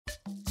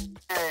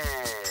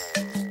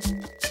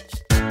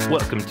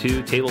Welcome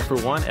to Table for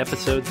One,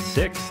 Episode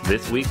 6.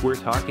 This week we're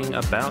talking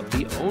about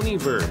the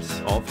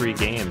Oniverse, all three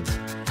games.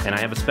 And I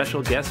have a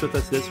special guest with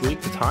us this week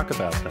to talk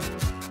about them.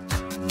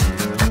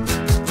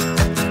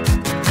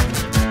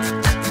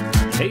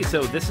 Hey,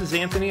 so this is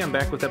Anthony. I'm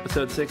back with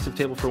Episode 6 of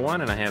Table for One,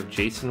 and I have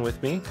Jason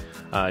with me.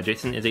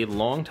 Jason is a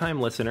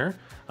longtime listener.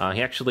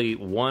 He actually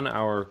won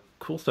our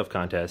Cool Stuff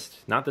contest,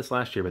 not this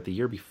last year, but the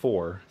year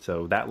before,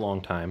 so that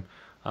long time.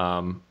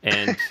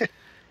 And...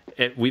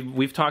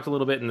 We've talked a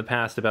little bit in the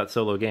past about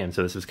solo games,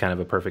 so this was kind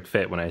of a perfect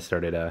fit when I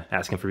started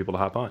asking for people to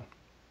hop on.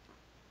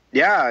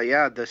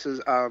 Yeah, this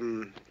is,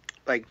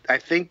 I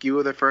think you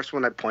were the first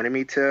one that pointed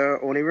me to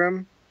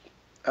Onirim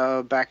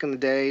back in the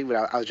day when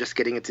I was just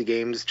getting into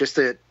games, just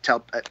to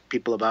tell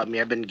people about me.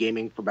 I've been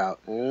gaming for about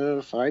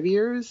 4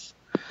 years,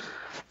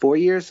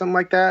 something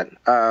like that,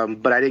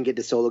 but I didn't get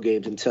to solo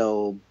games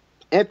until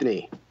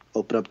Anthony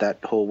opened up that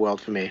whole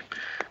world for me.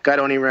 Got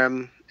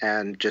Onirim,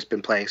 and just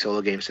been playing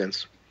solo games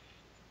since.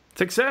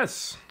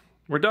 Success!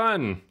 We're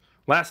done.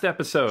 Last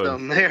episode. So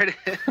there it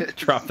is.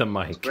 Drop the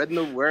mic. Spreading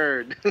the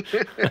word.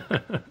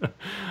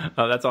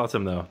 Oh, that's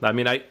awesome, though. I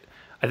mean, I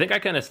think I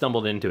kind of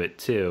stumbled into it,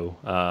 too.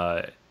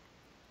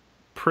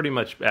 Pretty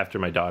much after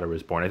my daughter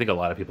was born. I think a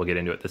lot of people get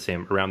into it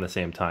around the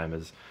same time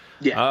as,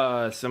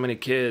 so many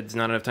kids,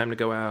 not enough time to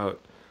go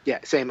out. Yeah,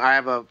 same. I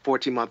have a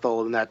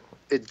 14-month-old, and that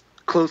it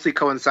closely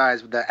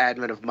coincides with the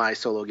advent of my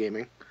solo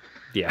gaming.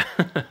 Yeah.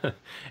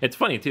 It's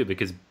funny, too,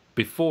 because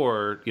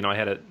before,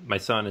 my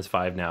son is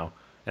 5 now,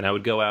 and I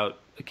would go out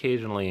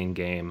occasionally in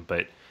game,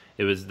 but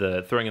it was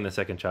the throwing in the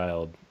second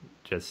child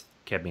just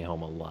kept me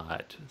home a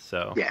lot.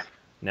 So yeah.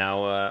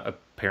 Now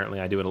apparently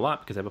I do it a lot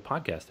because I have a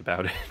podcast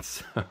about it.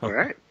 So. All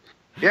right.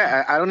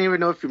 Yeah, I don't even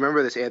know if you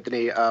remember this,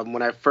 Anthony.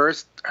 When I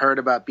first heard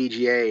about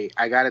BGA,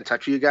 I got in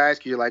touch with you guys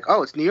because you're like,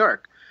 oh, it's New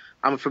York.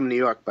 I'm from New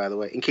York, by the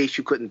way, in case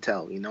you couldn't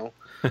tell,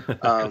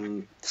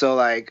 So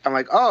I'm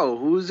like, oh,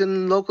 who's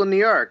in local New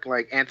York?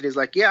 Like, Anthony's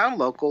like, yeah, I'm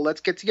local.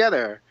 Let's get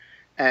together.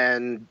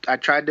 And I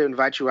tried to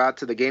invite you out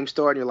to the game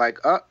store, and you're like,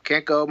 oh,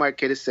 can't go. My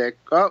kid is sick.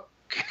 Oh,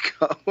 can't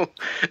go.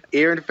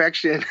 Ear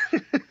infection.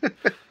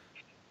 And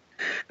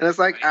it's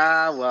like,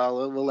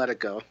 well, we'll let it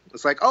go.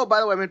 It's like, oh, by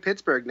the way, I'm in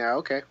Pittsburgh now.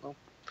 Okay, well,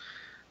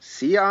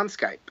 see you on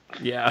Skype.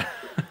 Yeah.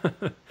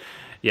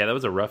 Yeah, that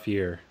was a rough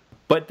year.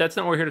 But that's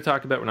not what we're here to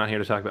talk about. We're not here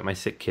to talk about my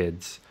sick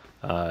kids.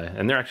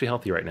 And they're actually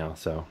healthy right now,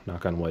 so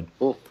knock on wood.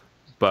 Cool.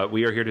 But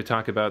we are here to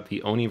talk about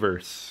the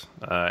Oniverse,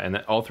 and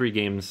all three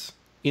games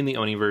in the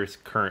Oniverse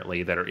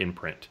currently that are in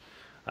print.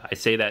 I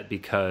say that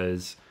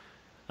because,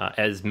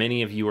 as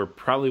many of you are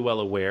probably well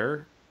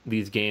aware,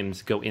 these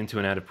games go into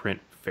and out of print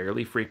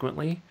fairly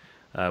frequently.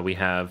 We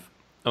have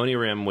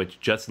Onirim, which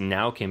just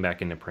now came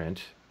back into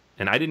print,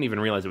 and I didn't even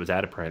realize it was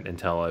out of print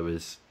until I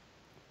was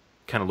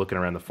kind of looking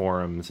around the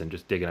forums and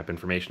just digging up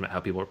information about how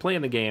people were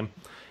playing the game,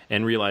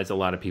 and realized a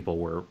lot of people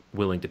were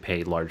willing to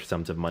pay large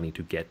sums of money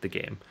to get the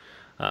game,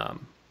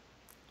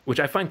 which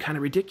I find kind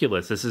of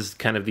ridiculous. This is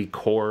kind of the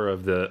core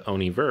of the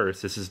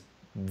Oniverse. This is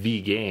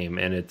the game,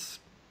 and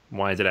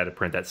why is it out of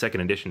print? That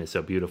second edition is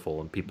so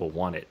beautiful, and people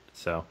want it.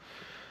 So,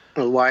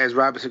 well, why is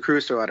Robinson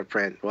Crusoe out of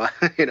print? Why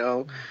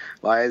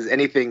is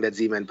anything that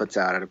Z-Man puts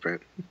out of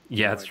print?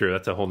 Yeah, that's true.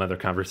 That's a whole nother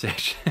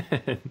conversation.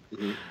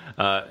 Mm-hmm.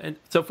 And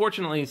so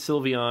fortunately,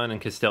 Sylvion and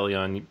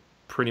Castellion, you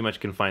pretty much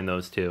can find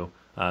those two.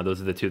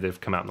 Those are the two that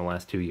have come out in the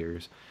last 2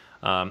 years.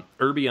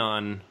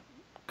 Urbion,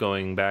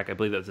 going back, I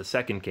believe that was the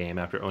second game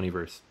after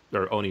Oniverse,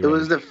 or Onirim. It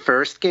was the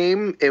first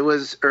game.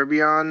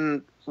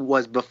 Urbion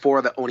was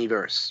before the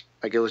Oniverse.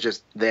 Like, it was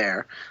just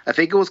there. I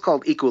think it was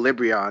called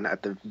Equilibrion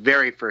at the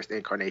very first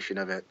incarnation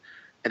of it.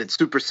 And it's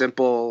super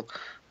simple.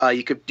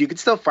 You could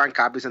still find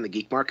copies on the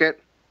geek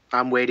market.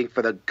 I'm waiting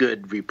for the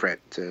good reprint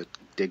to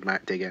dig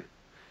in.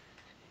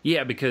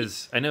 Yeah,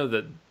 because I know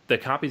that the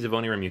copies of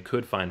Onirim you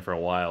could find for a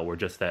while were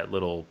just that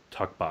little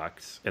tuck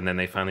box. And then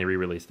they finally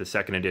re-released the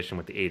second edition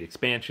with the 8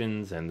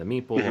 expansions and the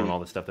meeple and all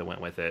the stuff that went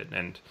with it.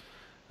 And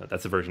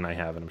that's the version I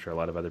have, and I'm sure a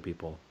lot of other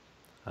people.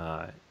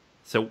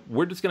 So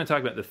we're just going to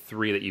talk about the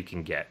 3 that you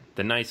can get.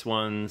 The nice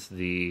ones,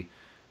 the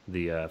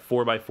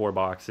 4x4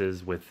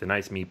 boxes with the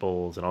nice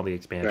meeples and all the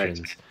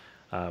expansions.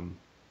 Right.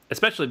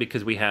 Especially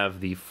because we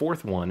have the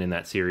 4th one in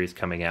that series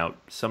coming out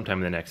sometime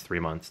in the next 3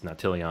 months,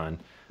 Nautilion.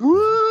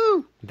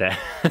 Woo! That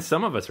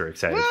some of us are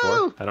excited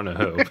for. I don't know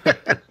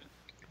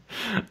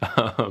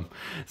who.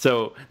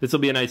 So this will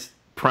be a nice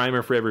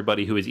primer for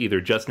everybody who is either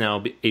just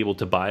now able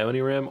to buy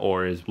Onirim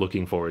or is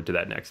looking forward to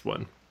that next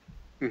one.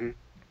 Mm-hmm.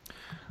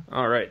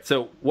 All right,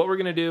 so what we're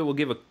going to do, we'll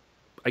give a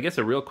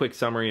real quick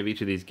summary of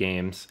each of these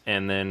games,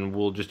 and then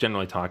we'll just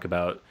generally talk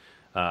about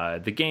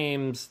the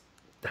games,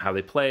 how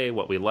they play,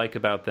 what we like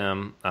about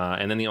them,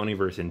 and then the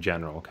Oniverse in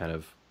general, kind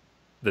of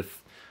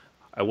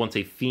I won't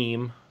say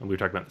theme, we were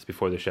talking about this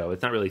before the show,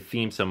 it's not really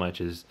theme so much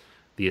as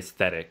the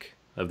aesthetic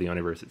of the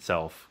Oniverse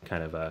itself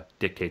kind of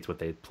dictates what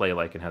they play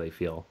like and how they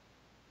feel.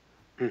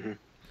 Mm-hmm.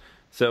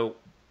 So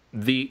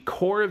the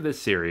core of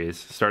this series,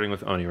 starting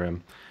with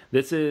Onirim,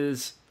 this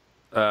is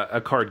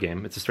a card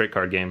game. It's a straight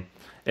card game.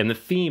 And the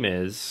theme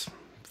is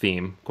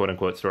theme,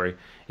 quote-unquote story,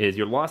 is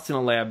you're lost in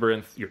a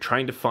labyrinth. You're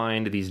trying to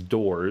find these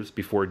doors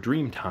before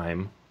dream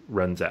time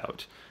runs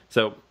out.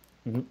 So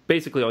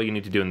basically all you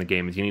need to do in the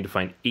game is you need to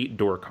find 8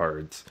 door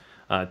cards,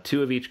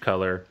 2 of each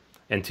color,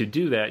 and to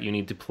do that you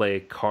need to play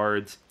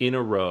cards in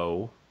a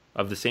row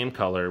of the same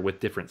color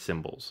with different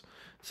symbols.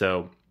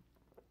 So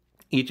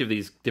each of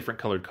these different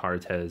colored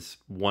cards has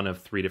one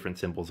of 3 different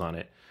symbols on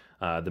it.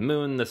 The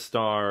moon, the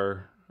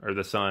star, or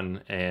the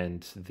sun,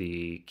 and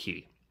the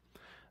key.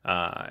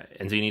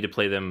 And so you need to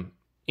play them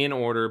in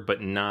order,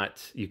 but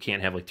you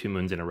can't have like 2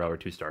 moons in a row or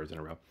 2 stars in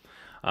a row.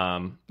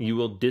 You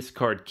will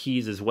discard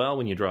keys as well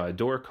when you draw a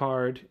door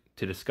card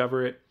to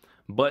discover it.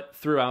 But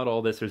throughout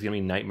all this, there's going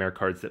to be nightmare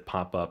cards that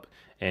pop up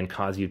and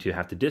cause you to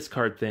have to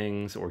discard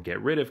things or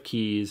get rid of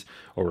keys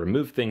or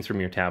remove things from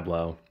your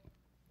tableau.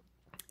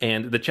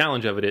 And the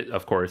challenge of it,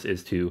 of course,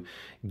 is to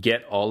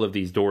get all of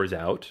these doors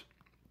out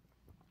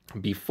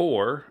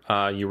before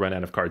you run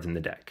out of cards in the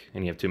deck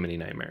and you have too many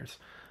nightmares.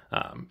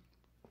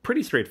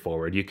 Pretty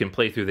straightforward. You can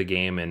play through the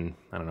game in,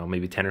 I don't know,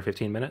 maybe 10 or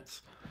 15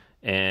 minutes.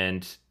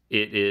 And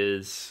it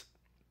is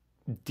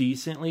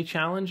decently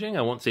challenging.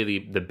 I won't say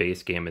the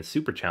base game is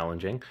super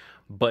challenging,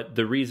 but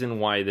the reason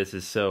why this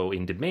is so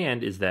in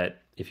demand is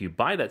that if you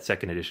buy that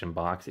second edition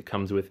box, it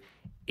comes with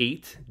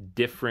 8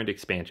 different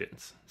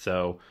expansions.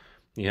 So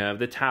you have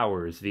the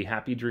Towers, the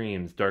Happy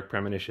Dreams, Dark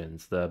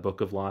Premonitions, the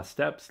Book of Lost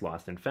Steps,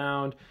 Lost and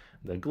Found,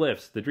 the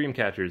Glyphs, the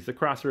Dreamcatchers, the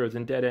Crossroads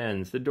and Dead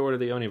Ends, the Door to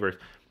the Oniverse.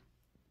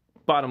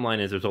 Bottom line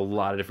is there's a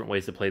lot of different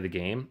ways to play the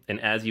game, and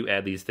as you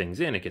add these things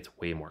in, it gets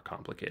way more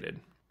complicated.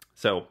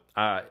 So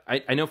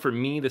I know for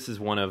me, this is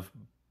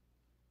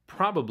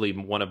probably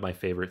one of my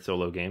favorite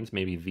solo games,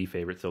 maybe the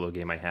favorite solo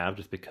game I have,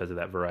 just because of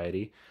that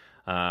variety.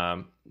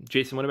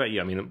 Jason, what about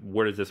you? I mean,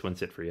 where does this one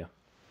sit for you?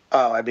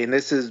 Oh, I mean,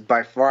 this is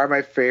by far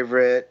my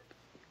favorite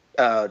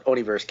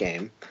Oniverse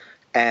game,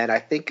 and I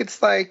think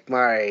it's like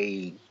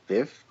my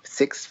 5th,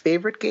 6th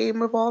favorite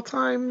game of all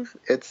time.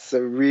 It's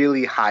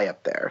really high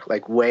up there,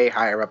 like way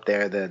higher up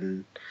there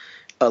than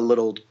a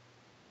little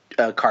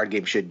card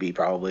game should be,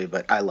 probably,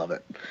 but I love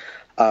it.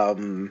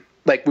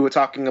 Like we were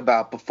talking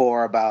about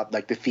before, about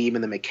like the theme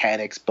and the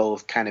mechanics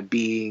both kind of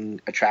being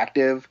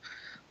attractive.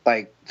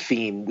 Like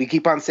theme, we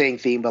keep on saying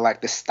theme, but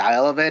like the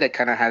style of it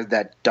kind of has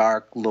that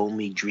dark,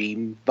 lonely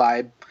dream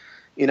vibe.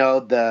 You know,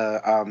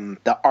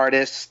 the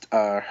artist,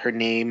 her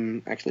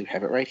name, actually I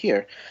have it right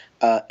here,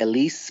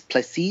 Elise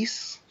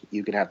Plessis.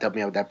 You can have to help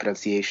me out with that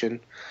pronunciation.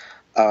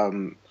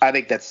 I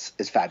think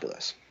is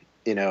fabulous.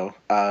 You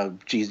know,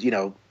 she's, you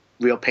know,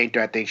 real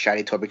painter. I think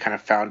Shadi Toby kind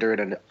of found her at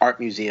an art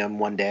museum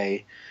one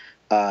day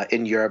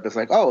in Europe. It's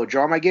like, oh,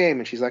 draw my game,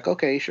 and she's like,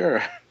 okay,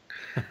 sure.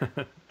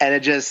 And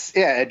it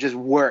just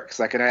works.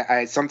 Like, and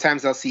I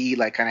sometimes I'll see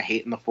like kind of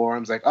hate in the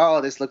forums, like,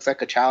 oh, this looks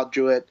like a child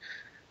drew it.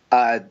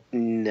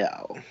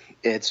 No,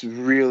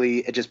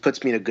 it just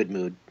puts me in a good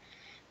mood.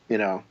 You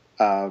know,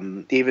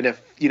 even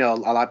if, you know, a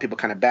lot of people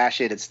kind of bash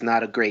it, it's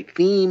not a great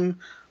theme,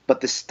 but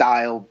the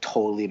style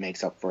totally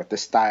makes up for it. The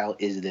style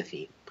is the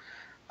theme.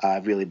 I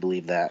really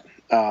believe that.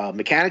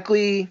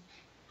 Mechanically,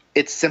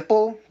 it's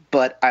simple,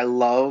 but I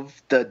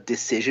love the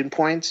decision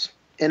points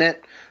in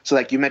it. So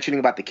like you mentioning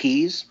about the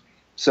keys.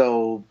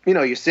 So, you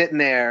know, you're sitting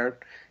there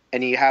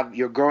and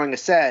you're growing a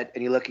set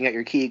and you're looking at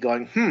your key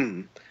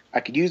going, I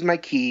could use my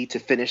key to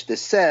finish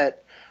this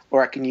set,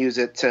 or I can use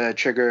it to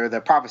trigger the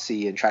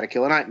prophecy and try to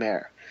kill a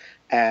nightmare.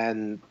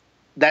 And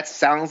that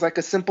sounds like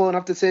a simple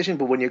enough decision,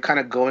 but when you're kind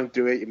of going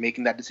through it, you're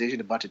making that decision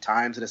a bunch of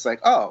times, and it's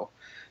like, oh,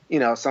 you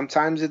know,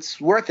 sometimes it's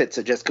worth it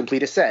to just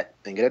complete a set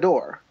and get a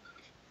door.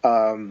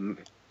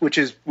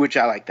 Which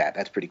I like that.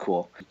 That's pretty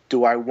cool.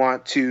 Do I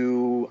want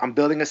to? I'm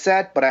building a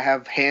set, but I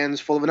have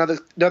hands full of another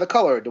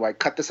color. Do I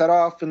cut the set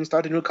off and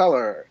start a new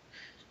color?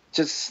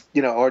 Just,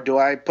 you know, or do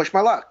I push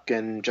my luck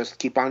and just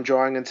keep on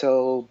drawing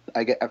until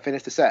I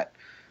finish the set?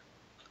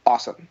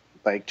 Awesome.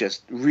 Like,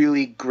 just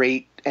really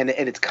great, and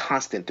it's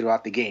constant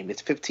throughout the game.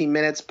 It's 15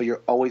 minutes, but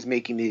you're always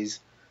making these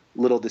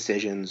little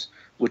decisions,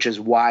 which is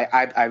why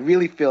I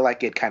really feel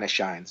like it kind of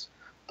shines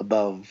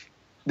above.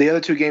 The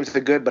other 2 games are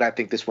good, but I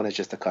think this one is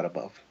just a cut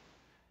above.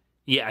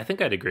 Yeah, I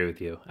think I'd agree with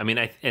you. I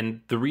mean,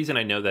 and the reason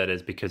I know that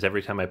is because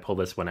every time I pull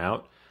this one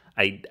out,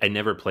 I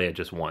never play it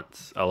just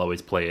once. I'll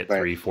always play it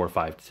 3, 4,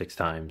 5, 6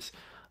 times.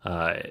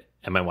 And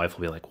my wife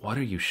will be like, "What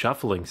are you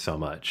shuffling so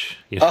much?"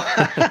 You know?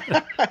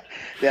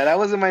 Yeah, that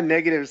was in my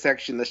negative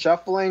section. The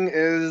shuffling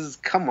is,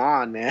 come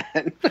on,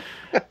 man.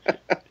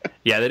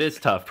 Yeah, that is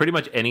tough. Pretty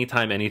much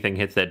anytime anything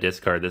hits that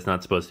discard that's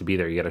not supposed to be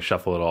there, you got to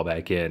shuffle it all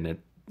back in.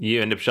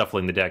 You end up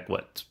shuffling the deck,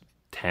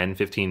 10,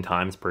 15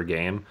 times per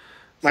game?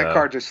 My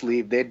cards are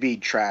sleeved. They'd be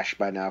trash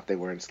by now if they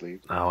weren't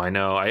sleeved. Oh, I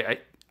know.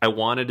 I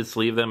wanted to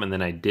sleeve them, and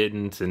then I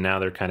didn't, and now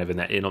they're kind of in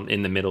that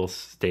in the middle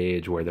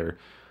stage where they're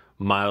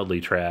mildly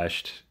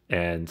trashed.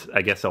 And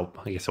I guess I'll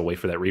wait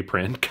for that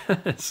reprint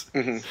because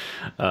they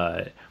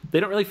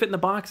don't really fit in the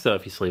box though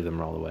if you sleeve them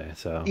all the way.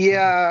 So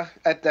yeah,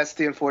 that's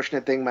the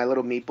unfortunate thing. My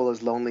little meeple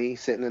is lonely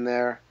sitting in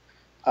there.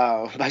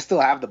 I still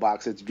have the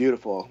box. It's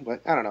beautiful,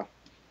 but I don't know.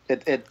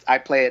 I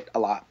play it a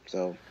lot,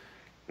 so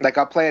Like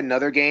I'll play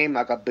another game,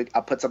 like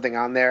I'll put something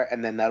on there,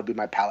 and then that'll be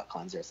my palate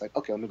cleanser. It's like,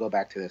 okay, let me go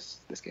back to this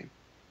game.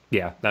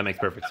 Yeah, that makes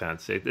perfect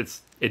sense. It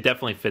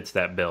definitely fits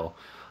that bill.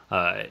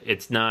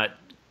 It's not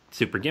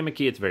super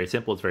gimmicky. It's very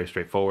simple. It's very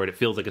straightforward. It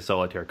feels like a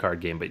solitaire card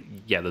game, but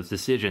yeah, those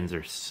decisions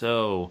are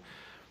so,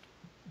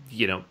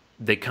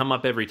 they come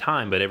up every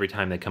time, but every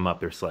time they come up,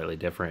 they're slightly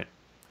different.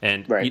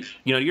 And Right.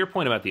 To your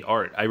point about the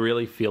art, I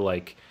really feel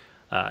like,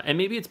 and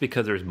maybe it's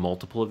because there's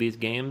multiple of these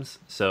games.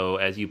 So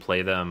as you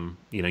play them,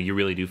 you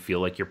really do feel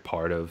like you're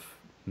part of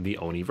the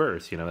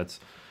Oniverse.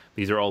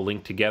 These are all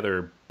linked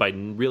together by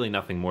really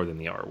nothing more than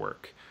the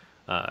artwork.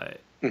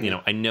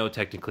 I know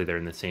technically they're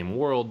in the same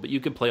world, but you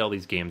can play all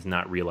these games and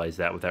not realize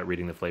that without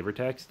reading the flavor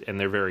text, and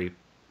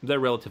they're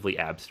relatively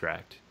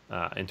abstract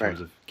in terms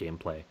of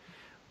gameplay.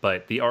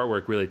 But the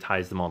artwork really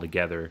ties them all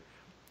together,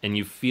 and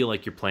you feel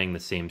like you're playing the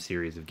same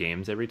series of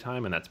games every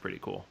time, and that's pretty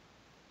cool.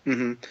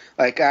 Mm-hmm.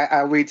 Like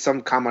I read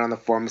some comment on the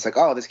forums like,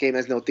 "Oh, this game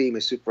has no theme;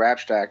 it's super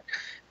abstract."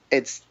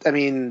 That's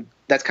kind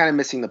of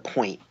missing the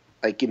point.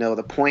 Like,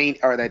 the point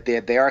are that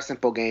they are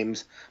simple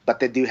games, but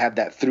they do have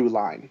that through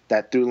line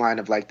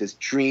of like this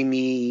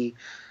dreamy,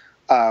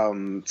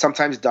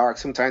 sometimes dark,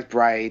 sometimes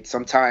bright,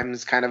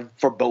 sometimes kind of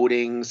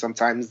foreboding,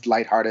 sometimes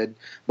lighthearted,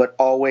 but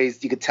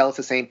always you could tell it's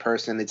the same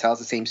person. They tell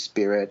it's the same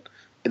spirit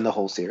in the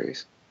whole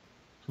series.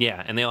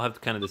 Yeah, and they all have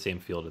kind of the same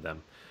feel to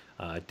them.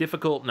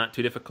 Difficult, not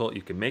too difficult.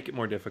 You can make it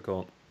more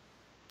difficult.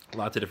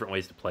 Lots of different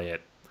ways to play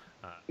it.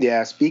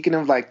 Yeah, speaking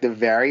of like the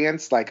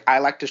variants, like I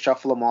like to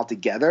shuffle them all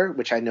together,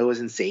 which I know is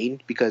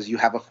insane because you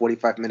have a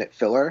 45-minute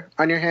filler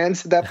on your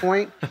hands at that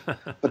point.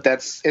 But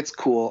it's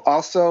cool.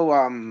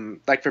 Also,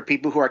 like for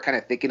people who are kind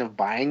of thinking of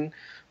buying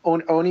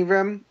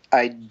Onirim,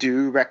 I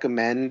do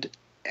recommend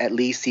at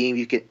least seeing if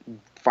you can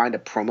find a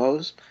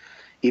promos.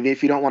 Even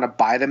if you don't want to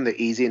buy them, they're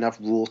easy enough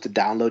rules to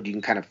download. You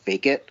can kind of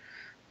fake it.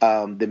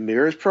 The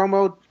Mirrors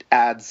promo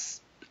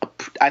adds,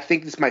 I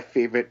think this is my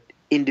favorite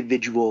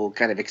individual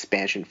kind of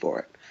expansion for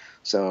it.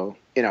 So,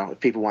 if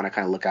people want to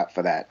kind of look out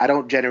for that. I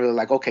don't generally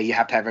like, okay, you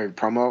have to have every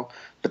promo,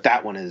 but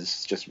that one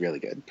is just really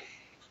good.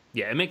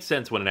 Yeah, it makes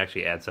sense when it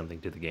actually adds something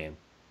to the game.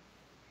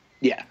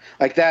 Yeah,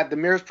 like that, the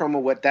Mirrors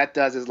promo, what that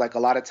does is like a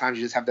lot of times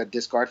you just have that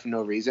discard for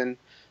no reason.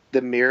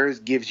 The Mirrors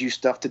gives you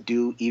stuff to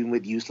do even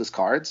with useless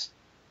cards.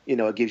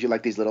 It gives you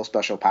like these little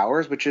special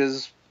powers, which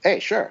is, hey,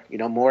 sure,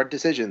 more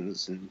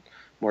decisions and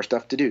more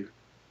stuff to do.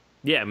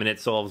 Yeah, I mean, it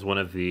solves one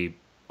of the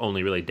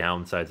only really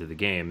downsides of the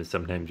game is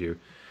sometimes you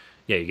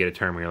get a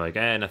turn where you're like,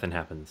 nothing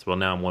happens. Well,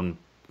 now I'm one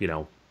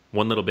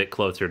little bit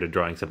closer to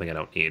drawing something I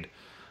don't need.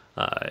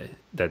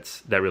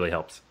 That really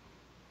helps.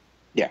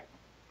 Yeah.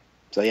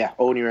 So yeah,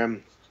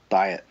 Onirim,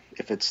 buy it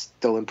if it's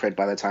still in print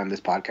by the time this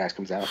podcast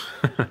comes out.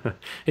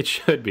 It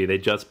should be. They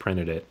just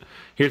printed it.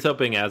 Here's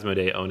hoping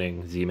Asmodee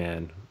owning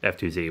Z-Man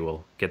F2Z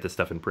will get this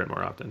stuff in print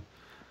more often.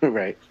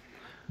 Right.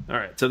 All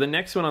right. So the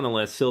next one on the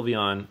list,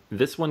 Sylvion.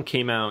 This one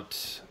came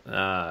out,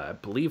 I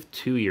believe,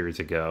 2 years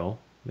ago,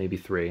 maybe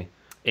 3,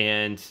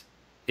 and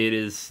it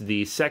is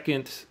the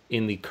second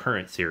in the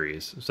current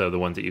series. So the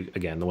ones you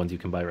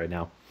can buy right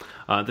now.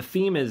 The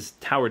theme is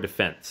tower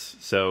defense.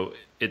 So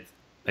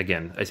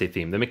I say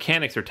theme. The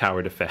mechanics are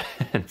tower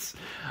defense.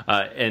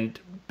 And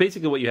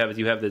basically what you have is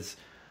this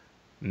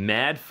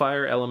mad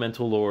fire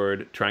elemental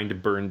lord trying to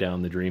burn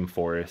down the dream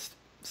forest.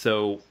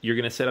 So you're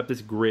going to set up this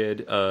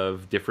grid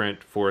of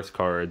different forest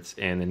cards,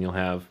 and then you'll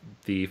have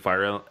the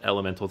fire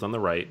elementals on the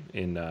right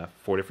in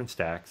 4 different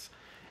stacks.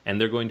 And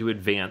they're going to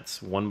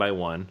advance one by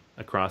one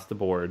across the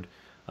board.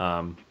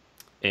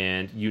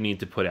 And you need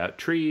to put out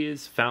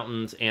trees,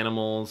 fountains,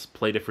 animals,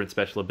 play different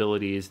special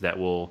abilities that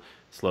will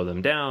slow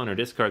them down or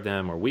discard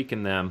them or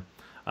weaken them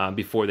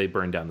before they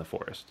burn down the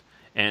forest.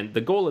 And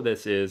the goal of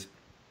this is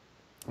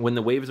when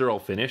the waves are all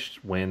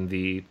finished,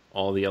 when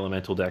all the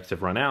elemental decks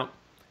have run out,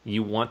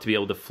 you want to be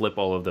able to flip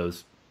all of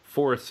those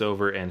forests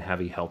over and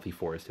have a healthy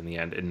forest in the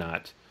end and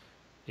not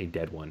a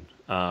dead one.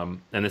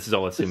 And this is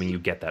all assuming you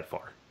get that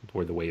far,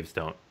 where the waves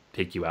don't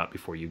take you out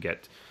before you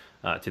get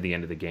to the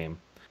end of the game.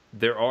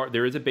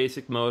 There is a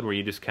basic mode where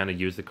you just kind of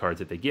use the cards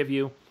that they give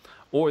you,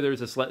 or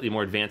there's a slightly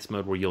more advanced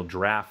mode where you'll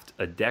draft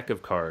a deck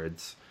of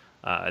cards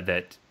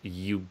that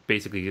you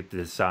basically get to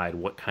decide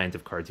what kinds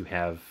of cards you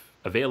have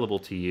available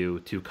to you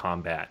to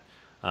combat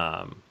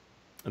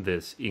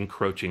this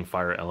encroaching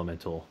fire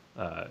elemental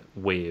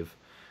wave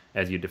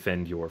as you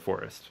defend your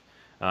forest.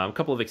 A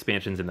couple of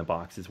expansions in the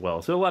box as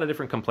well, so a lot of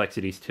different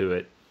complexities to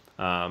it.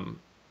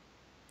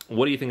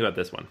 What do you think about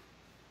this one?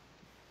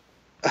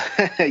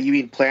 You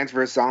mean Plants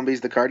vs.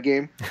 Zombies, the card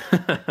game?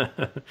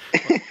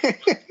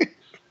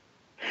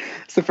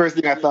 It's the first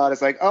thing I thought.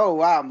 It's like, oh,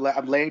 wow,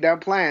 I'm laying down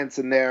plants,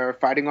 and they're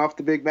fighting off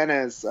the big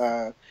menace.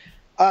 Well,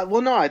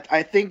 no,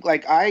 I think,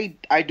 like,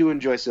 I do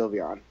enjoy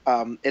Sylvion.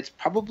 It's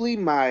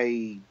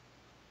probably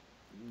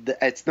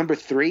it's number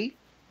 3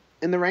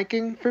 in the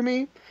ranking for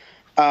me.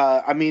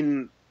 I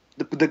mean,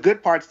 the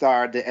good parts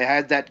are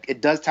that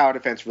it does tower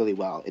defense really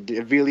well.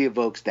 It really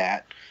evokes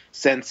that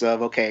sense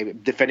of, okay,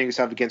 defending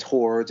yourself against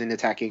hordes and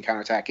attacking,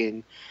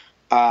 counterattacking.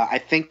 I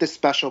think the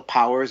special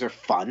powers are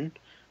fun.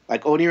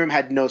 Like Onirim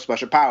had no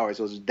special powers.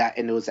 It was that,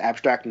 and it was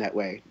abstract in that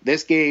way.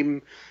 This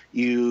game,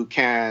 you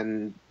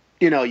can,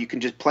 you can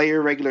just play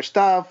your regular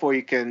stuff, or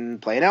you can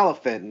play an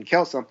elephant and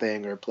kill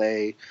something, or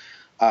play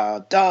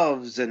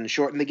doves and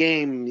shorten the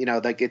game.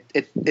 Like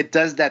it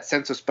does that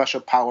sense of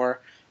special power,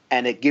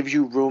 and it gives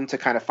you room to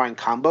kind of find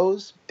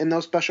combos in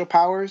those special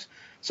powers.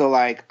 So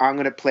like I'm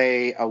gonna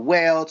play a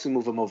whale to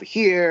move him over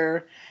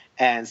here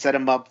and set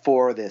him up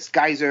for this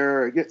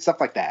geyser, stuff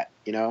like that.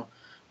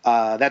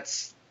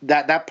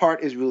 That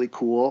part is really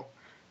cool.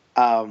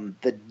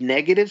 The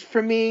negatives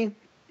for me,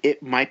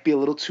 it might be a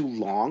little too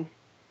long.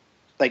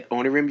 Like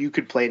Onirim, you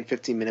could play in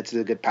 15 minutes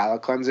as a good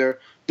palate cleanser.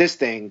 This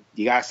thing,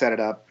 you gotta set it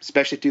up,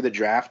 especially through the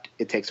draft.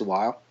 It takes a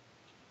while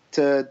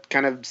to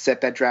kind of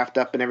set that draft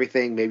up and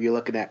everything. Maybe you're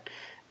looking at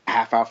a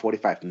half hour,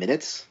 45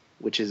 minutes,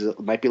 which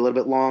might be a little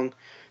bit long.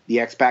 The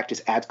X-Pack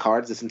just adds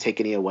cards, doesn't take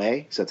any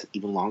away, so it's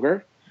even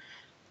longer.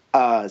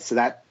 So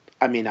that,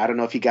 I don't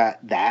know if you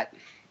got that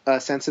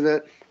sense of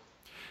it.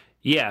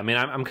 Yeah,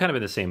 I'm kind of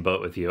in the same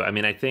boat with you.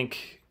 I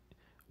think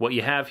what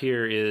you have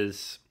here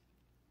is...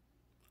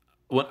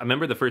 Well, I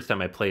remember the first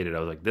time I played it, I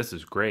was like, this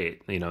is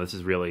great. This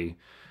is really...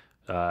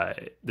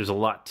 there's a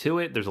lot to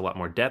it. There's a lot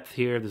more depth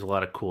here. There's a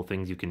lot of cool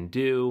things you can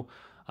do.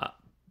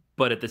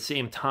 But at the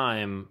same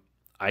time,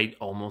 I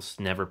almost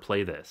never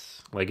play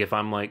this. Like, if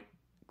I'm, like,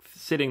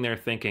 sitting there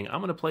thinking,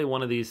 I'm going to play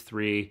one of these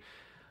three...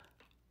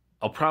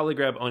 I'll probably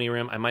grab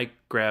Onirim. I might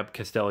grab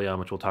Castellion,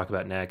 which we'll talk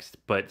about next.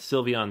 But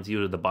Sylvion's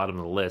usually at the bottom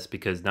of the list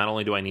because not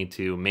only do I need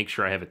to make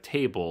sure I have a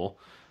table.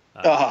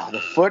 The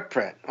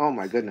footprint! Oh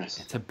my goodness!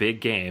 It's a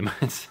big game.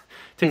 It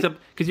takes up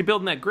because you're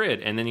building that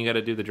grid, and then you got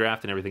to do the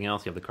draft and everything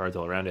else. You have the cards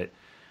all around it,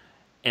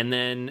 and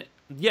then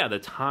the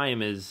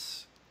time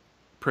is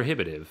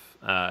prohibitive.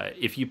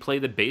 If you play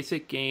the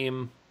basic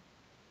game,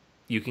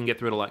 you can get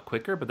through it a lot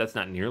quicker, but that's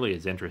not nearly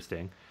as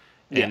interesting.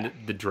 And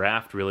the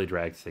draft really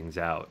drags things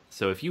out.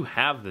 So if you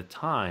have the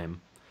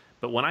time,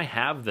 but when I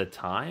have the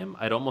time,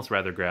 I'd almost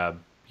rather grab,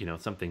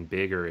 something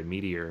bigger and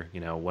meatier,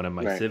 one of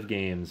my Civ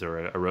games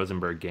or a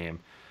Rosenberg game,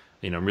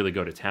 really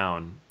go to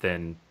town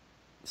than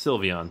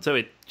Sylvion. So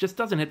it just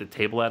doesn't hit the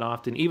table that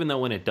often, even though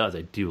when it does,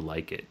 I do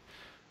like it.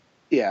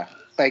 Yeah.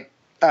 Like,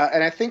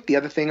 and I think the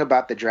other thing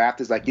about the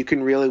draft is like you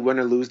can really win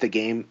or lose the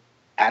game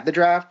at the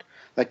draft.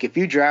 Like if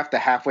you draft a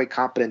halfway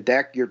competent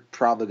deck, you're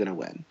probably going to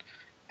win.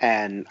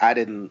 And I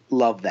didn't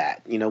love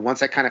that.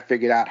 Once I kind of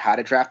figured out how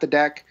to draft the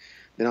deck,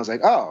 then I was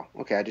like, oh,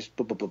 okay, I just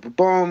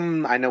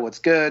boom. I know what's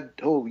good.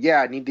 Oh, yeah,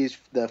 I need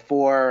the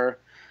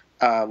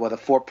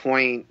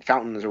 4-point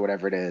fountains or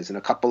whatever it is, and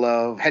a couple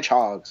of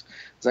hedgehogs.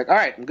 It's like, all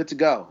right, I'm good to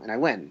go, and I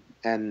win.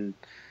 And,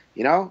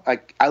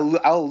 like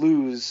I'll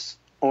lose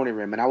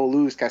Onirim, and I will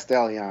lose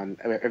Castellion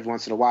every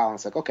once in a while. And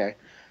it's like, okay,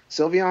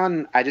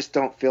 Sylvion, I just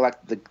don't feel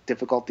like the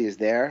difficulty is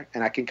there,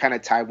 and I can kind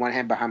of tie one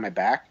hand behind my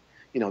back.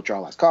 Draw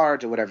less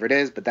cards or whatever it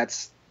is, but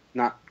that's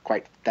not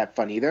quite that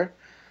fun either.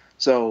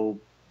 So,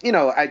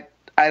 I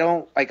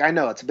don't like. I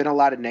know it's been a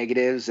lot of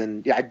negatives,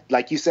 and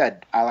like you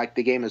said, I like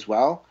the game as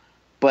well,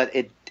 but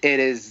it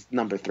is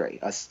number 3,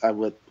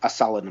 a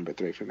solid number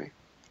 3 for me.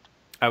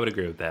 I would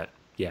agree with that.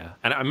 Yeah,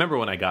 and I remember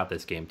when I got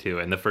this game too,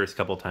 and the first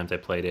couple of times I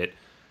played it,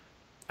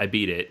 I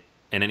beat it,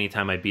 and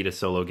anytime I beat a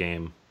solo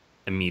game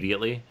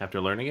immediately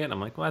after learning it, I'm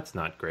like, well, that's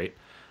not great.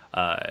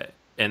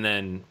 And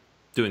then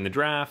doing the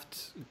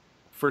draft.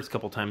 First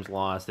couple times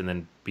lost and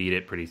then beat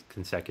it pretty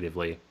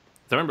consecutively.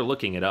 So I remember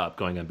looking it up,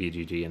 going on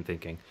BGG and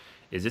thinking,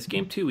 is this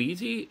game too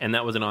easy? And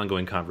that was an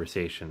ongoing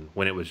conversation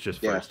when it was just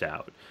first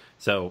out.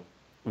 So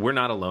we're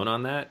not alone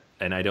on that,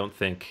 and I don't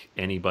think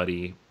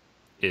anybody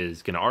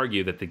is going to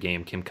argue that the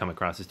game can come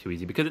across as too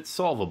easy because it's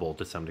solvable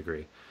to some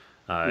degree.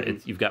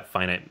 You've got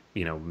finite,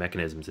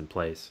 mechanisms in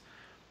place.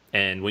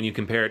 And when you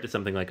compare it to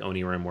something like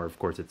Onirim, where of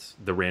course it's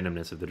the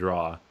randomness of the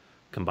draw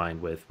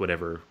combined with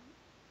whatever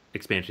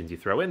expansions you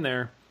throw in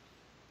there,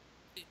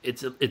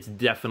 it's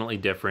definitely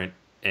different,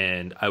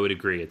 and I would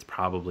agree it's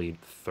probably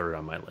third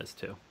on my list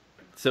too.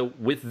 So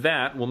with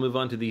that, we'll move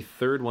on to the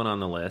third one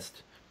on the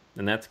list,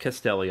 and that's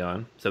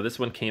Castellion. So this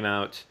one came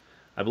out,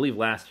 I believe,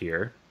 last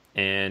year,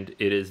 and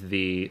it is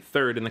the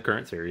third in the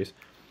current series.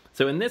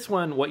 So in this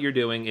one, what you're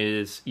doing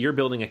is you're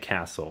building a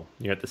castle.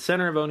 You're at the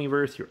center of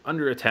Oniverse, you're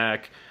under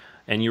attack,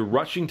 and you're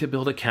rushing to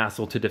build a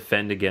castle to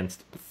defend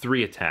against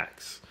 3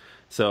 attacks.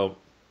 So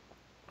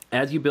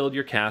as you build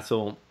your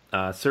castle,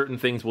 certain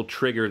things will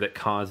trigger that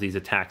cause these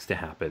attacks to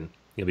happen.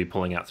 You'll be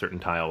pulling out certain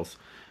tiles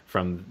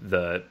from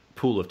the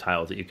pool of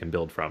tiles that you can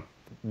build from.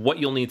 What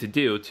you'll need to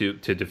do to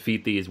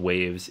defeat these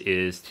waves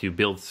is to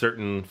build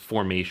certain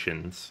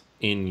formations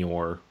in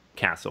your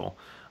castle.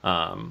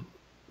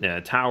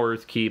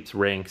 Towers, keeps,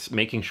 ranks,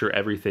 making sure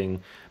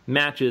everything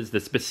matches the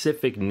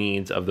specific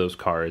needs of those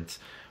cards,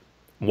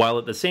 while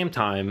at the same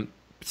time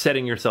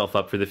setting yourself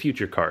up for the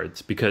future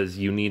cards, because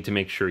you need to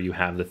make sure you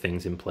have the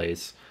things in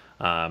place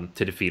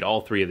to defeat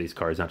all 3 of these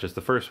cards, not just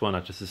the first one,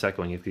 not just the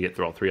second one. You have to get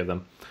through all 3 of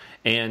them.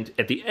 And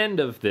at the end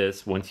of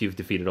this, once you've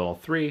defeated all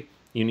 3,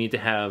 you need to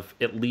have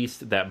at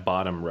least that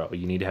bottom row.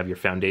 You need to have your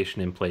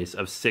foundation in place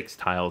of 6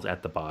 tiles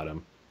at the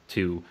bottom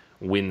to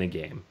win the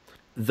game.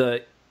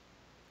 The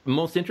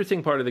Most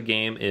interesting part of the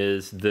game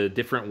is the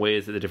different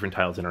ways that the different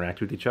tiles interact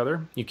with each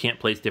other. You can't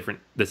place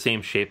the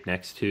same shape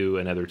next to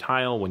another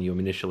tile when you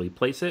initially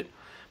place it,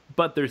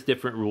 but there's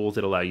different rules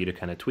that allow you to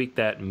kind of tweak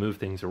that and move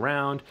things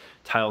around.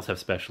 Tiles have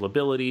special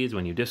abilities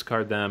when you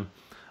discard them.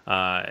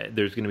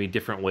 There's going to be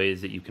different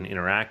ways that you can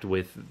interact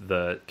with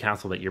the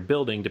castle that you're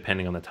building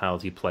depending on the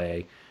tiles you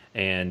play,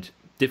 and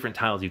different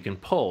tiles you can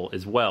pull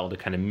as well to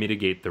kind of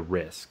mitigate the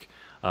risk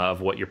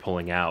of what you're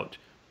pulling out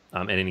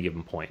at any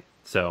given point.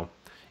 So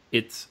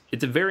it's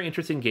a very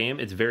interesting game.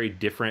 It's very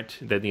different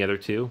than the other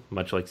two,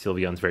 much like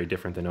Sylvion's very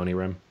different than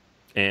Onirim.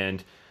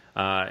 And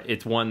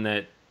it's one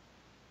that,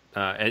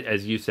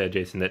 as you said,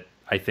 Jason, that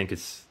I think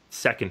is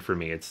second for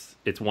me.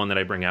 It's one that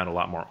I bring out a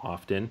lot more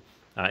often.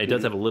 It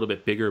does have a little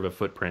bit bigger of a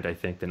footprint, I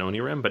think, than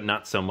Onirim, but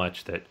not so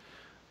much that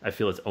I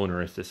feel it's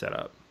onerous to set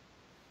up.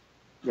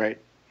 Right.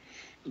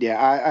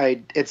 Yeah,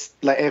 it's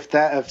like if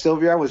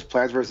Sylvion was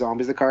Plants vs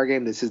Zombies, the card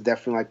game, this is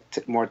definitely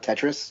like more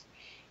Tetris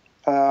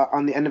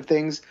on the end of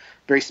things.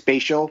 Very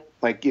spatial,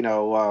 like,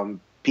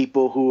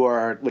 people who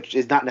are, which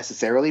is not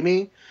necessarily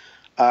me.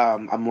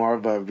 I'm more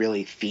of a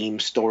really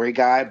themed story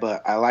guy,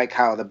 but I like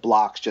how the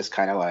blocks just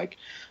kind of like,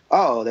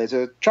 oh, there's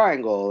a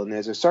triangle and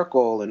there's a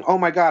circle, and oh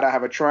my god, I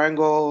have a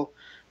triangle,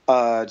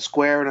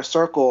 square, and a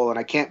circle, and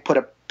I can't put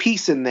a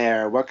piece in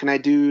there. What can I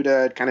do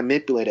to kind of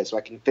manipulate it so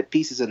I can fit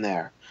pieces in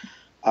there?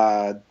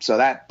 So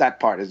that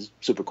part is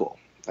super cool.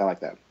 I like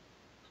that.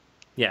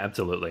 Yeah,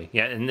 absolutely.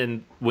 Yeah, and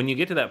then when you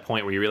get to that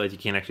point where you realize you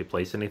can't actually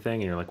place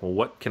anything, and you're like, well,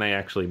 what can I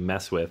actually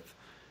mess with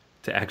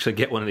to actually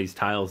get one of these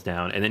tiles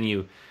down? And then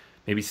you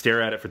maybe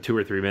stare at it for 2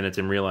 or 3 minutes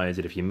and realize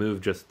that if you move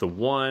just the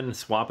one,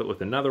 swap it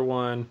with another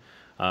one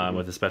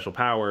with a special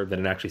power,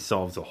 then it actually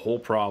solves the whole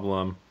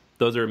problem.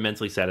 Those are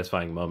immensely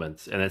satisfying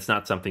moments, and it's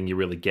not something you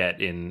really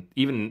get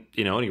even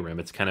in Onirim.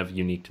 It's kind of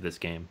unique to this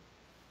game.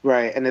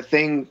 Right, and the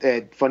thing,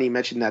 funny you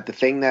mentioned that, the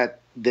thing that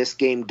this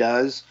game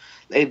does,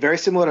 very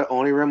similar to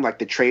Onirim, like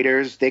the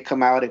traders, they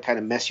come out and kind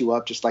of mess you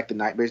up just like the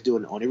nightmares do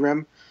in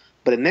Onirim.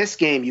 But in this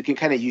game, you can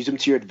kind of use them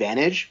to your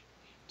advantage.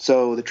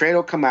 So the trader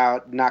will come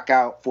out, knock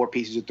out 4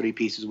 pieces or 3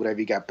 pieces, whatever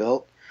you got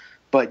built.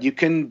 But you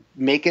can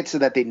make it so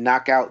that they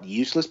knock out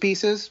useless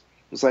pieces.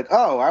 It's like,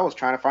 oh, I was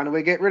trying to find a way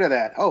to get rid of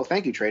that. Oh,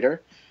 thank you,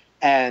 trader.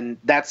 And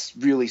that's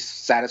really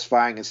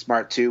satisfying and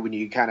smart, too, when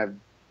you kind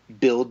of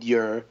build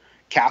your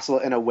castle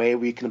in a way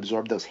where you can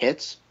absorb those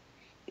hits.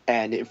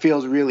 And it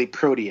feels really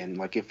protean.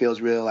 Like, it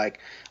feels really like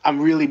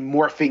I'm really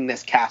morphing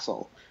this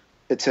castle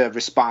to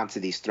respond to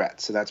these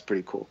threats. So that's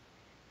pretty cool.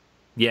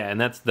 Yeah, and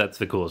that's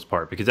the coolest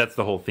part, because that's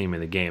the whole theme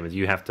of the game, is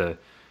you have to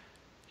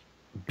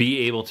be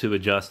able to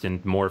adjust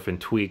and morph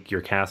and tweak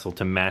your castle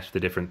to match the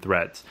different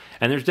threats.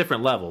 And there's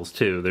different levels,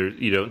 too.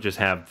 You don't just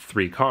have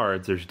 3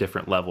 cards. There's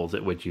different levels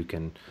at which you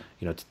can,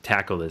 to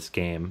tackle this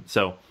game.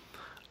 So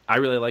I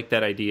really like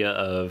that idea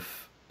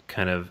of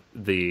kind of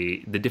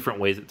the different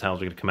ways that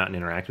tiles are going to come out and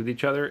interact with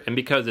each other. And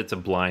because it's a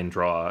blind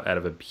draw out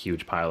of a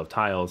huge pile of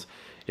tiles,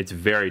 it's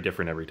very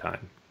different every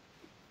time.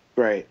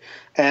 Right.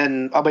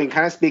 And I mean,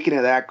 kind of speaking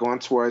of that, going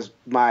towards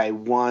my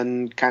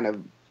one kind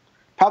of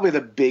probably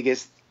the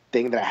biggest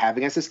thing that I have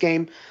against this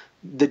game,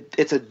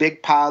 it's a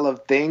big pile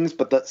of things,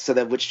 but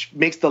which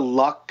makes the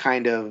luck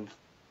kind of,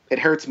 it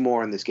hurts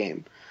more in this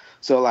game.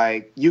 So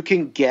like you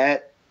can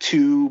get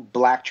 2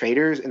 black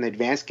traders in the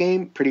advanced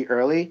game pretty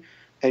early,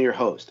 and you're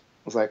host.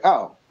 I was like,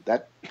 oh,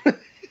 that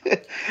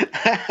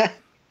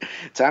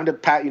time to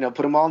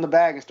put them all in the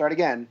bag and start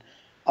again.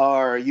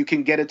 Or you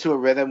can get it to a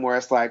rhythm where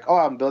it's like, oh,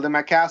 I'm building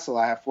my castle.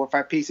 I have 4 or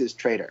 5 pieces,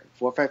 trader.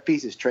 4 or 5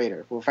 pieces,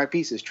 trader. 4 or 5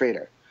 pieces,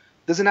 trader.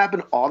 Doesn't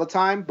happen all the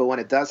time, but when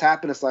it does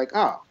happen, it's like,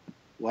 oh,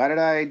 why did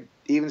I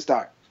even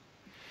start?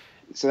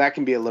 So that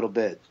can be a little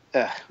bit,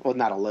 well,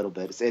 not a little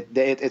bit.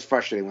 It's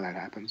frustrating when that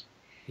happens.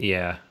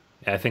 Yeah,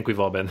 I think we've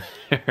all been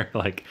there.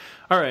 Like,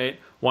 all right,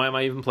 why am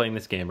I even playing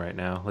this game right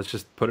now? Let's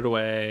just put it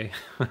away.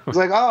 It's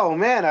like, oh,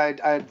 man,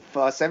 I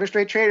 7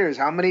 straight traders.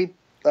 How many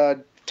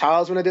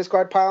tiles in a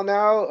discard pile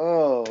now?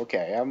 Oh,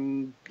 okay.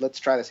 Let's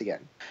try this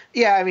again.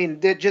 Yeah, I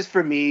mean, just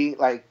for me,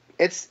 like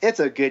it's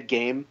a good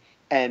game,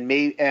 and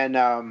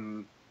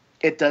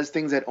it does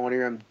things that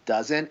Onirim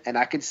doesn't, and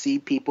I could see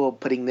people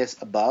putting this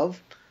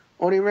above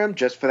Onirim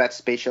just for that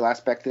spatial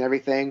aspect and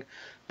everything.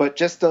 But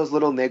just those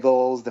little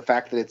niggles, the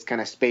fact that it's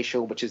kind of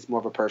spatial, which is more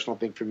of a personal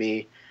thing for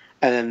me,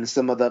 and then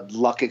some of the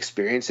luck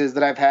experiences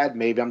that I've had,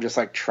 maybe I'm just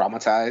like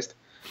traumatized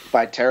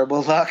by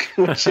terrible luck,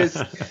 which is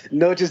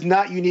just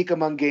not unique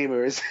among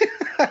gamers.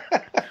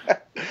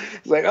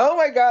 It's like, oh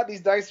my god,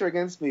 these dice are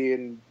against me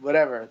and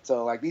whatever.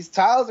 So like these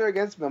tiles are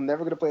against me. I'm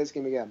never gonna play this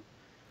game again.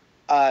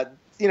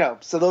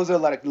 So those are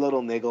like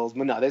little niggles.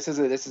 But no, this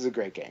is a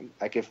great game.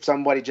 Like if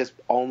somebody just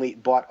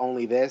bought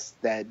only this,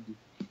 then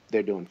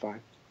they're doing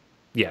fine.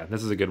 Yeah,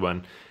 this is a good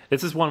one.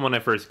 This is one when I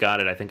first got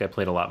it, I think I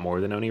played a lot more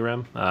than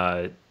Onirim.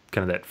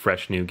 Kind of that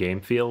fresh new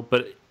game feel,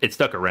 but it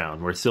stuck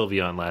around, where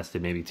Sylvion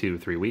lasted maybe 2 or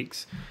 3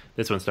 weeks.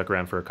 This one stuck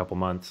around for a couple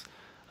months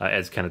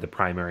as kind of the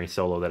primary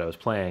solo that I was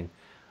playing.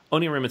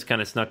 Onirim has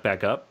kind of snuck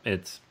back up.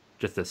 It's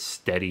just a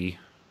steady,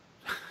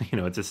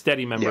 it's a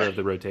steady member of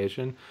the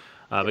rotation.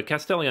 But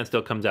Castellion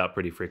still comes out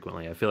pretty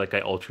frequently. I feel like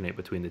I alternate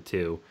between the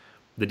two.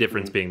 The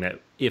difference being that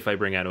if I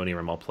bring out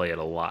Onirim, I'll play it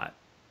a lot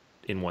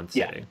in one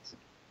sitting.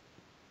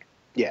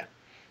 Yeah.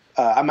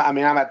 I'm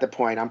at the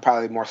point. I'm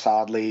probably more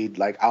solidly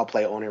like I'll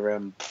play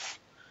Onirim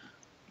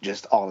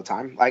just all the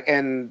time. Like,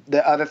 and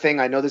the other thing,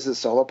 I know this is a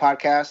solo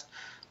podcast.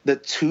 The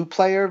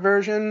 2-player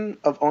version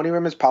of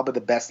Onirim is probably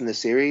the best in the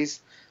series.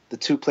 The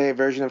 2-player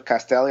version of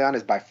Castellion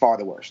is by far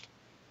the worst.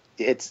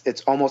 It's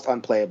almost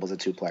unplayable as a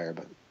 2-player,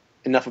 but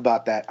enough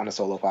about that on a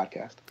solo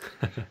podcast.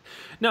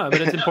 No,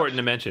 but it's important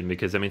to mention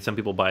because, I mean, some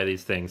people buy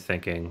these things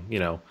thinking, you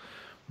know,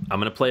 I'm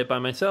going to play it by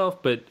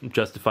myself, but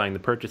justifying the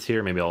purchase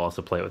here, maybe I'll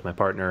also play it with my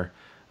partner.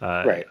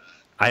 Right.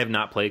 I have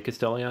not played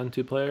Castellion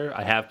 2-player.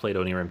 I have played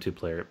Onirim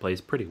 2-player. It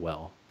plays pretty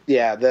well.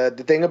 Yeah, the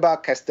thing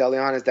about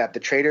Castellion is that the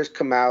traders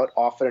come out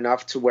often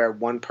enough to where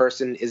one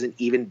person isn't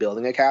even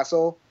building a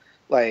castle.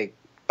 Like,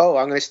 oh,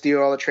 I'm going to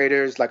steer all the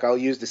traders. Like, I'll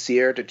use the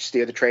seer to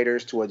steer the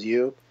traders towards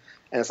you.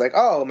 And it's like,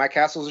 oh, my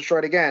castle's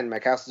destroyed again. My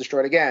castle's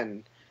destroyed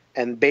again.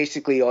 And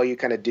basically all you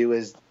kind of do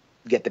is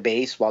get the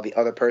base while the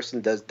other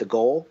person does the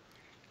goal.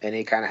 And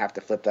you kind of have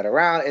to flip that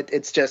around.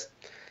 It's just,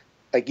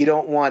 like, you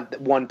don't want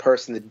one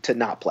person to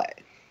not play,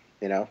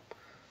 you know?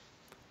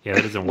 Yeah,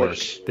 that doesn't work.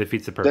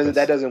 Defeats the purpose.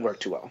 That doesn't work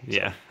too well.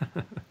 Yeah.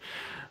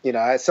 You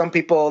know, some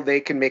people, they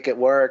can make it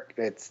work.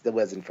 It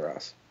wasn't for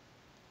us.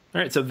 All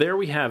right, so there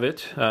we have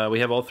it. We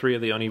have all 3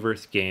 of the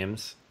Oniverse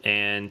games,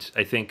 and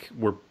I think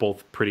we're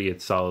both pretty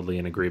solidly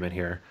in agreement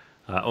here.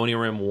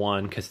 Onirim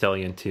 1,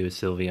 Castellion 2,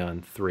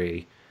 Sylvion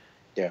 3.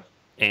 Yeah.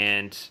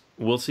 And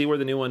we'll see where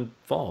the new one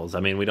falls. I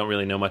mean, we don't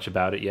really know much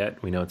about it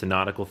yet. We know it's a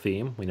nautical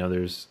theme. We know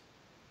there's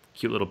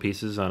cute little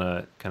pieces on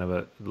a kind of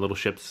a little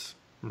ships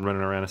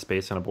running around a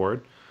space on a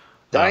board.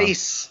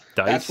 Dice.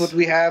 That's what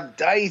we have.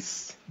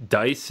 Dice.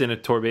 Dice in a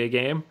Torbay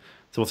game.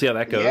 So we'll see how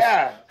that goes.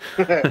 Yeah.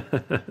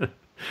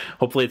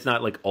 Hopefully it's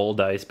not like all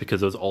dice because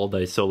those all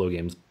dice solo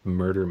games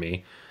murder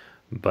me.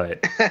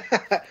 But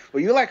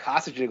well, you like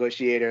Hostage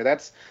Negotiator.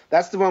 That's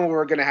the one where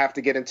we're going to have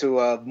to get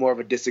into more of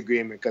a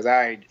disagreement because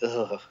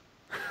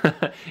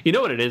You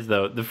know what it is,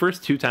 though? The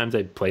first 2 times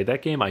I played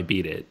that game, I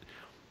beat it.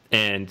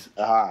 And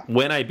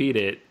when I beat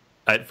it,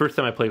 first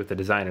time I played with the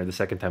designer, the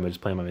second time I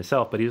just played by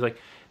myself, but he was like,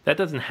 that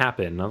doesn't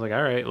happen. And I was like,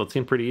 all right, well, it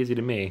seemed pretty easy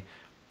to me.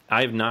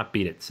 I have not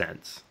beat it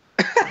since.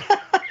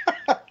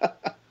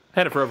 I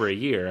had it for over a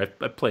year.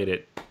 I played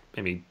it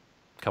maybe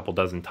a couple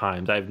dozen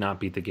times. I have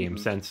not beat the game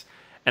since.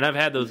 And I've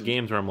had those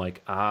games where I'm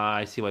like,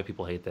 I see why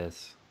people hate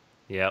this.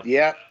 Yep.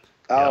 Yep.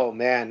 Oh,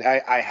 man.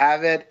 I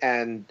have it,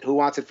 and who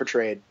wants it for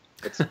trade?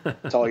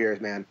 It's all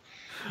yours, man.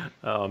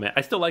 Oh, man.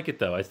 I still like it,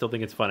 though. I still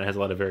think it's fun. It has a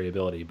lot of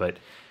variability, but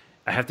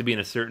I have to be in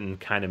a certain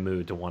kind of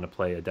mood to want to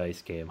play a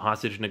dice game.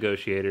 Hostage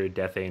Negotiator,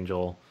 Death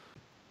Angel.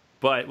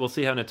 But we'll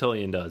see how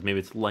Nautilion does. Maybe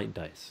it's light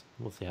dice.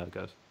 We'll see how it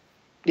goes.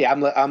 Yeah, I'm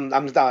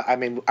not. I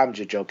mean, I'm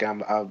just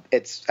joking.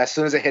 It's as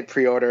soon as I hit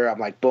pre-order, I'm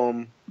like,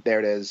 boom, there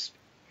it is.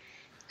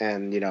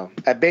 And you know,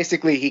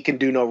 basically, he can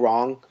do no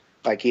wrong.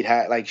 Like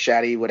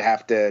Shaddy would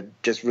have to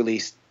just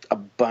release a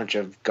bunch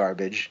of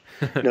garbage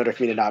in order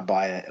for me to not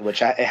buy it,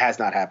 which it has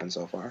not happened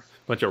so far.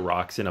 Bunch of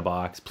rocks in a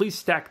box. Please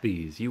stack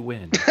these. You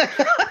win.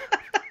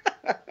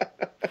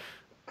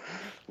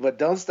 But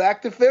don't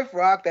stack the 5th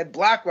rock. That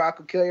black rock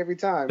will kill you every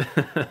time.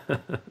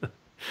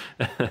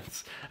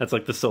 That's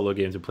like the solo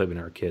games we played when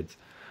we were kids.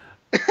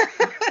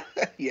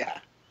 Yeah.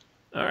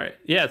 All right.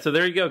 Yeah, so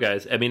there you go,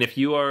 guys. I mean, if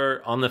you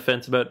are on the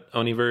fence about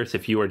Oniverse,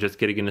 if you are just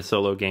getting into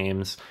solo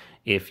games,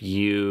 if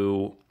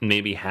you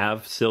maybe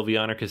have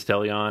Sylvion or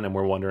Castellion and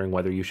we're wondering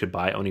whether you should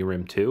buy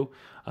Onirim 2,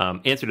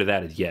 answer to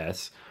that is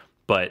yes.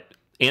 But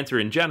answer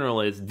in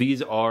general is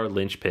these are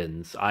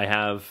linchpins. I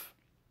have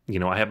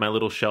my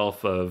little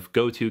shelf of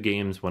go-to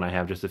games when I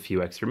have just a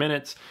few extra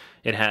minutes.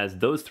 It has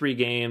those 3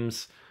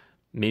 games,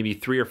 maybe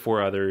 3 or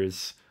 4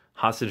 others.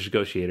 Hostage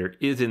Negotiator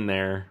is in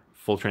there,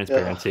 full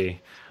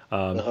transparency.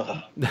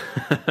 Not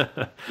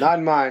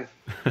in mine.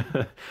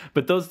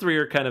 But those 3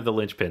 are kind of the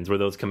linchpins where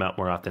those come out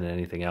more often than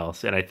anything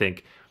else. And I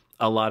think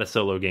a lot of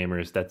solo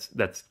gamers,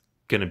 that's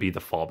going to be the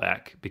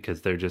fallback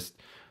because they're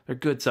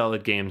good,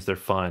 solid games. They're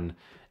fun.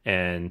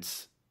 And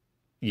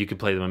you can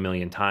play them a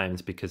million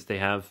times because they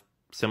have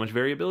so much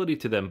variability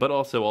to them, but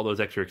also all those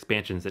extra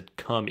expansions that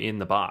come in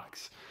the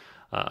box.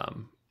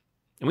 And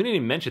we didn't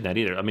even mention that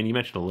either. I mean, you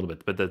mentioned a little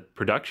bit, but the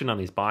production on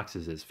these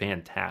boxes is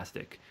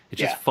fantastic. It's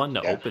just fun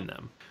to open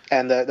them.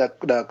 And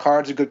the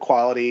cards are good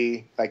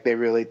quality. Like, they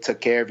really took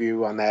care of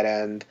you on that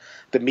end.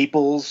 The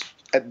meeples,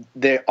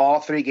 all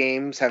 3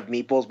 games have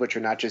meeples, which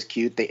are not just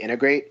cute. They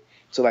integrate.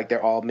 So, like,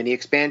 they're all mini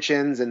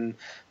expansions. And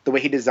the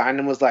way he designed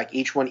them was, like,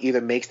 each one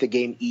either makes the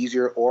game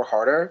easier or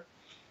harder.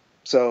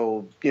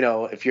 So, you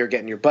know, if you're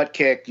getting your butt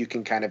kicked, you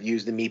can kind of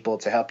use the meeple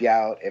to help you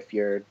out. If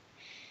you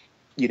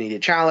need a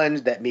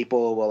challenge, that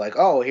meeple will like,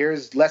 oh,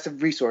 here's less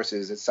of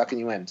resources. It's sucking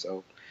you in.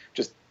 So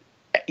just,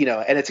 you know,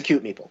 and it's a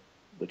cute meeple,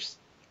 which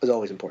is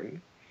always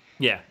important.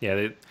 Yeah.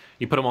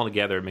 You put them all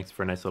together. It makes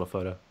for a nice little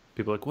photo.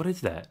 People are like, what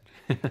is that?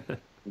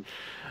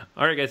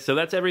 All right, guys. So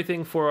that's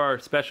everything for our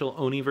special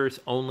Oniverse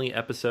only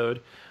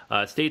episode.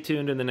 Stay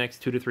tuned in the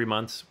next 2 to 3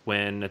 months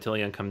when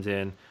Nautilion comes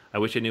in. I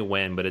wish I knew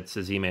when, but it's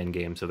a Z-Man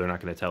game, so they're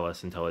not going to tell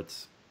us until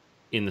it's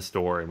in the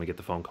store and we get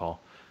the phone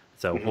call.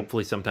 So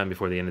hopefully sometime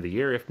before the end of the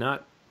year. If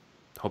not,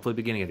 hopefully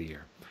beginning of the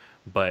year.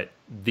 But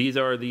these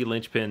are the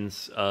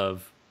linchpins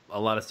of a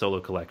lot of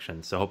solo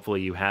collections. So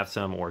hopefully you have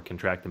some or can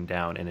track them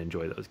down and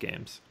enjoy those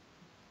games.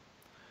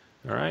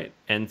 All right.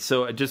 And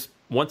so just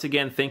once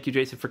again, thank you,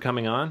 Jason, for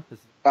coming on.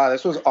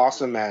 This was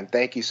awesome, man.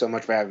 Thank you so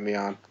much for having me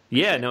on.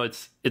 Yeah, no,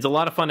 it's a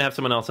lot of fun to have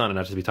someone else on and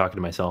not just be talking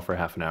to myself for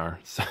half an hour.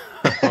 So.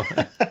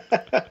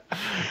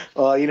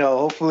 Well,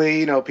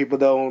 hopefully, people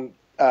don't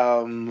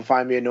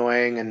find me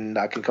annoying and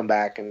I can come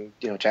back and,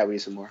 chat with you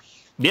some more.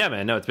 Yeah,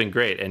 man. No, it's been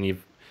great. And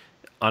you've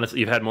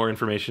had more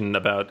information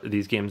about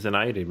these games than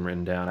I had even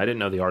written down. I didn't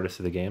know the artists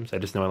of the games. I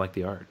just know I like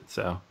the art.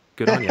 So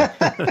good on you.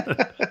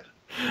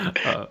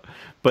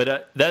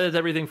 But that is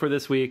everything for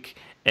this week.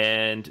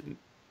 And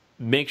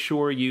make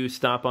sure you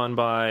stop on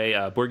by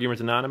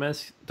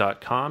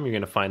BoardGamersAnonymous.com. You're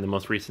going to find the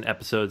most recent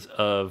episodes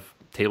of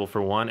Table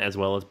for One as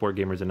well as Board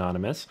Gamers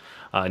Anonymous.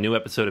 A new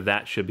episode of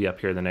that should be up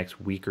here the next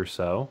week or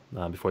so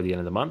before the end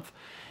of the month.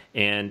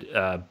 And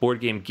Board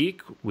Game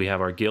Geek, we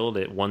have our guild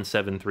at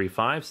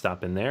 1735.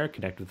 Stop in there,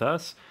 connect with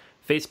us.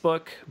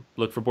 Facebook,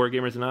 look for Board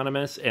Gamers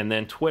Anonymous. And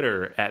then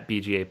Twitter at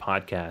BGA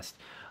Podcast.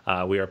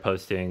 We are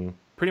posting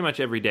pretty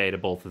much every day to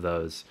both of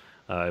those.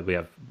 We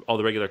have all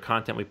the regular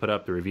content we put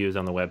up, the reviews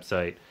on the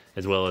website,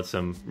 as well as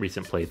some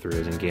recent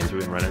playthroughs and games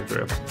we've been running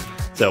through.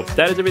 So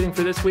that is everything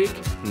for this week.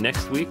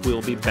 Next week,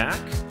 we'll be back.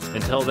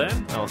 Until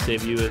then, I'll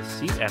save you a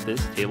seat at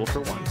this table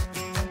for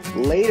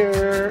one.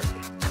 Later.